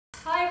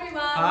Hi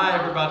everyone. Hi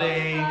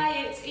everybody. Hi,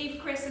 it's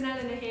Eve, Chris and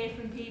Eleanor here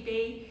from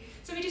PB.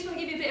 So we just want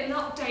to give you a bit of an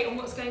update on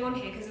what's going on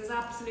here because there's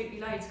absolutely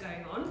loads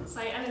going on.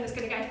 So Eleanor's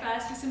going to go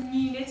first with some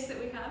newness that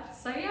we have.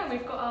 So yeah,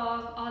 we've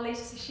got our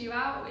latest issue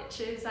out, which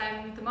is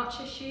the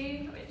March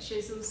issue, which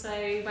is also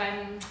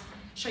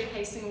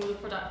showcasing all the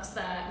products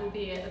that will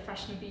be at the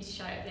Professional Beauty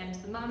Show at the end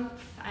of the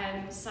month.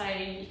 So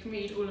you can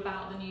read all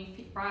about the new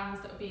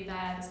brands that will be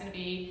there. There's going to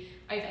be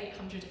over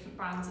 800 different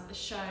brands at the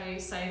show,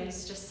 so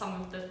these are just some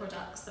of the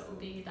products that will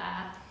be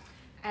there.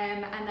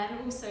 And then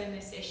also in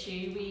this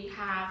issue we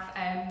have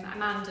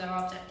Amanda,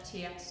 our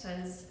deputy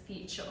editor's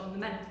feature on the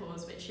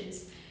menopause, which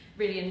is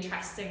really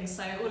interesting.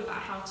 So all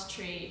about how to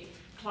treat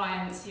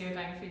clients who are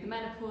going through the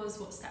menopause,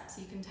 what steps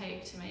you can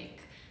take to make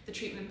the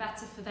treatment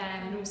better for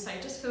them, and also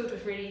just filled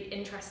with really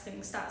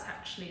interesting stats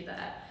actually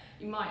that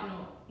you might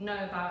not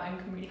know about and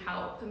can really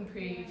help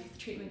improve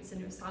treatments in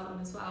your salon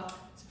as well.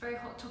 It's a very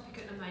hot topic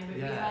at the moment.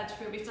 Yeah.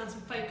 We've done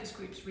some focus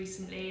groups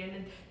recently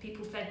and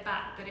people fed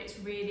back that it's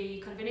really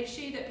kind of an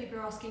issue that people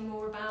are asking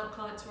more about,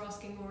 clients are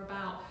asking more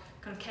about,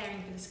 kind of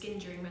caring for the skin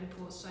during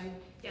menopause. So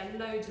yeah,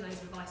 loads and loads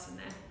of advice in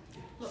there.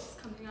 Lots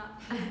coming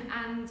up.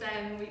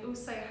 And we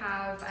also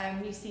have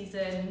new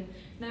season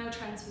nail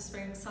trends for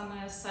spring and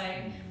summer. So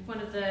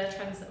one of the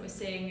trends that we're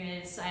seeing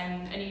is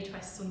a new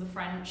twist on the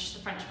French.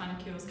 The French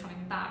manicure is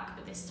coming back,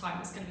 but this time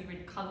it's going to be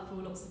really colourful,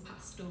 lots of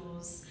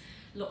pastels,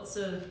 lots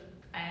of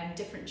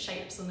different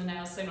shapes on the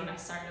nails, so not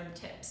necessarily on the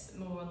tips,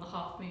 but more on the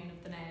half moon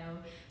of the nail.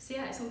 So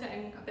yeah, it's all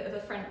getting a bit of a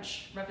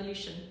French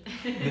revolution.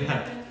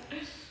 Yeah.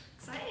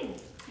 Exciting.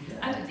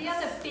 Yeah. And the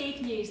other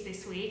big news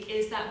this week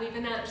is that we've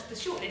announced the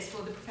shortlist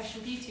for the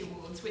Professional Beauty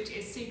Awards, which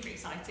is super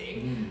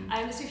exciting.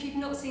 So if you've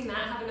not seen that,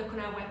 have a look on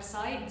our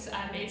website.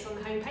 It's on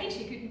the homepage,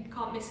 you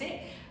can't miss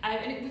it.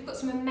 And we've got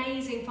some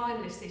amazing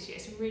finalists this year,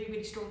 some really,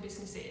 really strong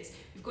businesses.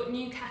 We've got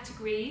new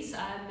categories,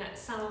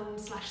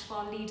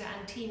 salon/spa leader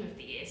and team of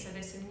the year. So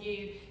there's some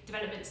new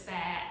developments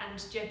there,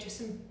 and yeah, just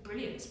some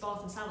brilliant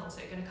spas and salons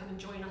that are going to come and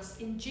join us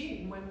in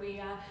June when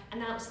we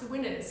announce the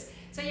winners.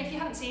 So yeah, if you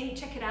haven't seen,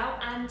 check it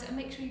out and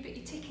make sure you book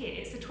your ticket.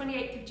 It's the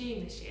 28th of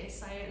June this year,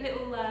 so a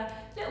little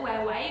way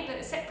away,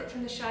 but separate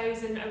from the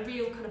shows and a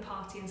real kind of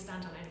party and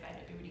standalone event.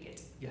 It'd be really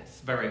good.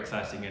 Yes, very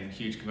exciting, and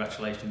huge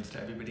congratulations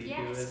to everybody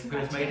who has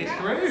made it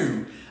Congrats.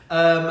 through.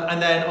 And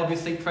then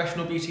obviously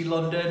Professional Beauty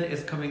London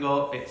is coming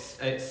up.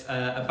 It's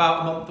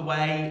about a month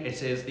away.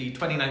 It is the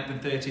 29th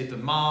and 30th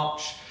of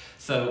March,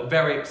 so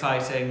very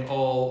exciting,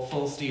 all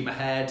full steam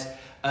ahead.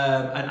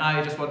 And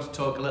I just want to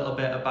talk a little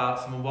bit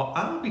about some of what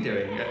I'll be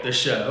doing at the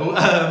show.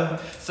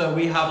 So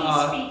we have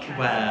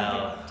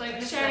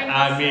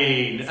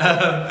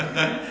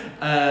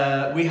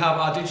we have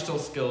our digital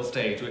skills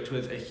stage, which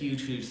was a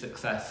huge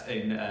success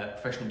in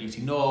Professional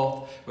Beauty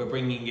North. We're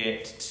bringing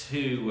it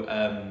to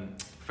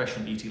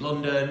Professional Beauty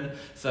London,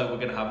 so we're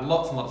going to have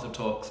lots and lots of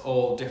talks,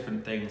 all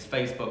different things,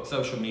 Facebook,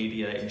 social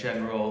media in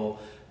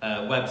general,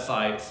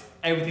 websites,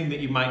 everything that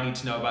you might need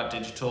to know about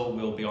digital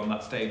will be on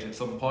that stage at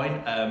some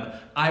point.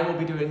 I will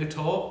be doing a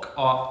talk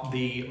on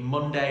the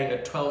Monday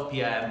at 12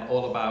 PM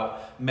all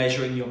about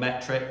measuring your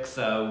metrics.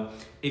 So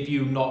if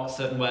you're not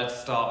certain where to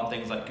start on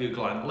things like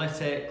Google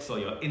Analytics or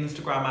your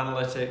Instagram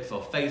Analytics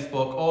or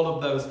Facebook, all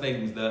of those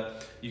things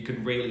that you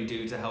can really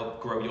do to help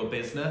grow your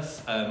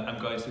business, I'm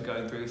going to be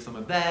going through some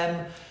of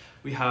them.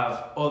 We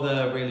have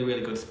other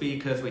really good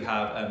speakers. We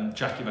have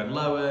Jackie Van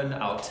Lowen,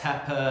 Al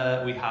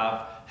Tepper, we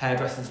have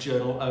Hairdressers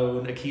Journal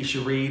own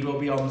Akeisha Reed will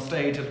be on the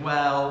stage as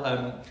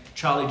well.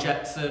 Charlie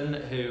Jetson,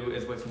 who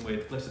is working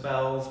with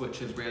Glitterbells,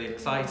 which is really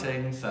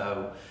exciting.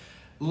 So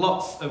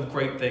lots of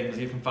great things.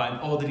 You can find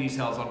all the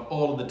details on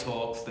all of the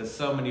talks. There's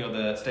so many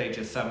other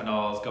stages,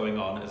 seminars going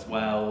on as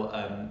well.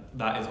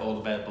 That is all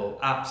available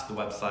at the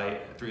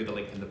website through the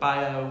link in the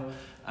bio.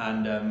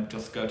 And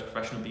just go to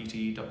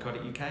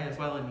professionalbeauty.co.uk as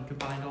well, and you can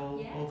find all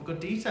the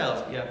good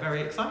details. But yeah,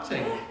 very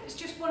exciting. Yeah, it's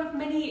just one of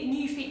many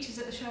new features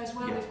at the show as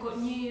well. Yeah. We've got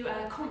new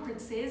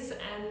conferences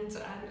and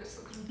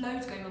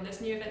loads going on.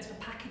 There's new events for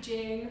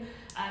packaging,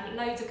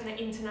 loads of kind of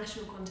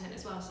international content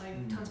as well. So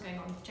tons going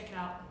on. Check it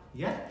out.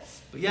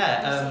 Yes, but See you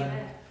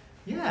there.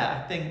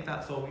 yeah, I think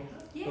that's all we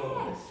have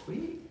for this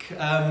week.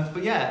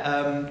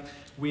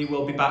 We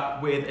will be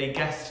back with a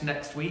guest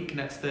next week,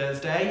 next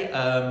Thursday.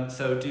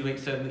 So do make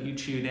certain that you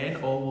tune in.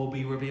 All will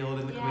be revealed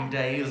in the coming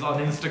days on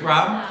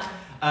Instagram.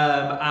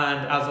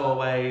 And as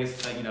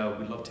always, we'd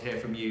love to hear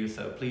from you.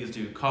 So please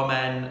do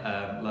comment.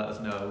 Let us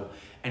know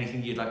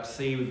anything you'd like to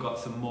see. We've got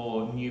some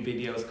more new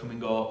videos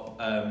coming up.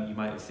 You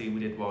might have seen we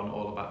did one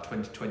all about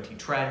 2020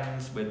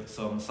 trends with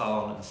some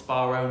salon and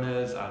spa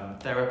owners and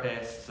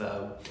therapists.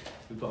 So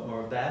we've got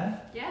more of them.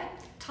 Yeah,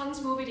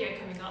 tons more video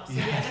coming up. So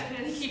yeah,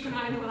 definitely keep an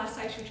eye on all our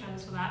social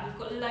channels for that. We've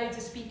got loads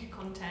of speaker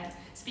content,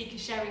 speakers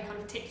sharing kind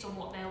of tips on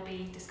what they'll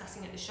be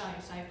discussing at the show.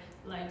 So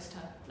loads to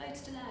learn.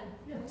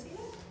 Yeah. We'll see you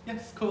then.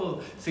 Yes,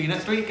 cool. See you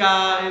next week,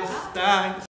 guys. Bye. Thanks.